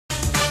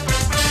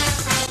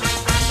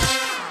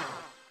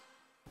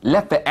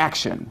Let the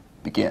action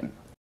begin.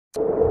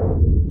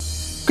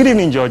 Good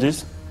evening,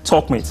 judges,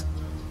 talkmates.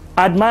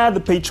 I admire the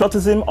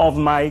patriotism of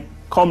my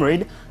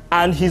comrade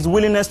and his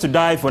willingness to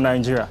die for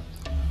Nigeria.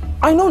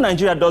 I know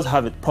Nigeria does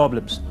have its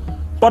problems,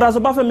 but as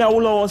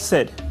Femi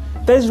said,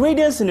 there's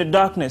radiance in the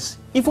darkness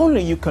if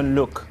only you can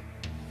look.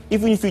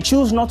 Even if you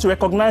choose not to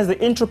recognize the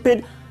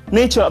intrepid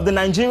nature of the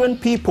Nigerian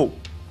people,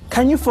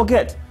 can you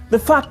forget the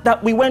fact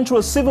that we went through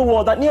a civil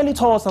war that nearly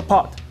tore us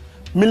apart?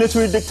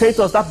 Military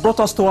dictators that brought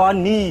us to our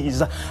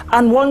knees,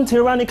 and one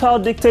tyrannical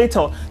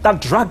dictator that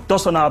dragged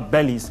us on our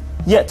bellies.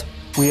 Yet,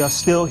 we are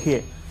still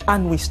here,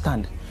 and we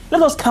stand.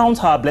 Let us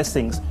count our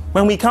blessings.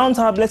 When we count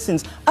our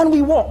blessings, and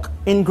we walk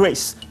in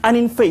grace and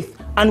in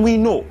faith, and we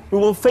know we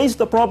will face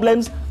the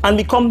problems and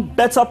become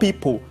better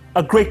people,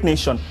 a great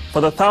nation for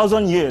the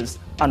 1,000 years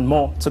and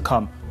more to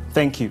come.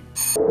 Thank you.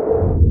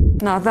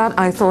 Now that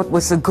I thought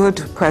was a good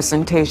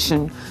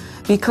presentation,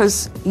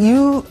 because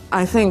you,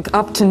 I think,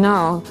 up to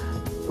now,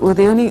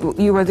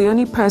 you were the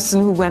only person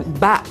who went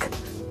back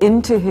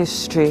into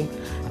history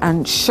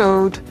and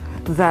showed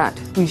that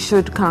we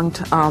should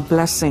count our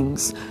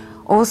blessings.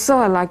 Also,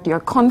 I liked your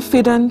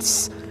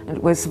confidence.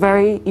 It was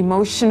very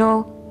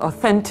emotional,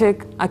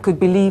 authentic. I could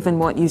believe in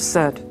what you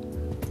said.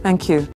 Thank you.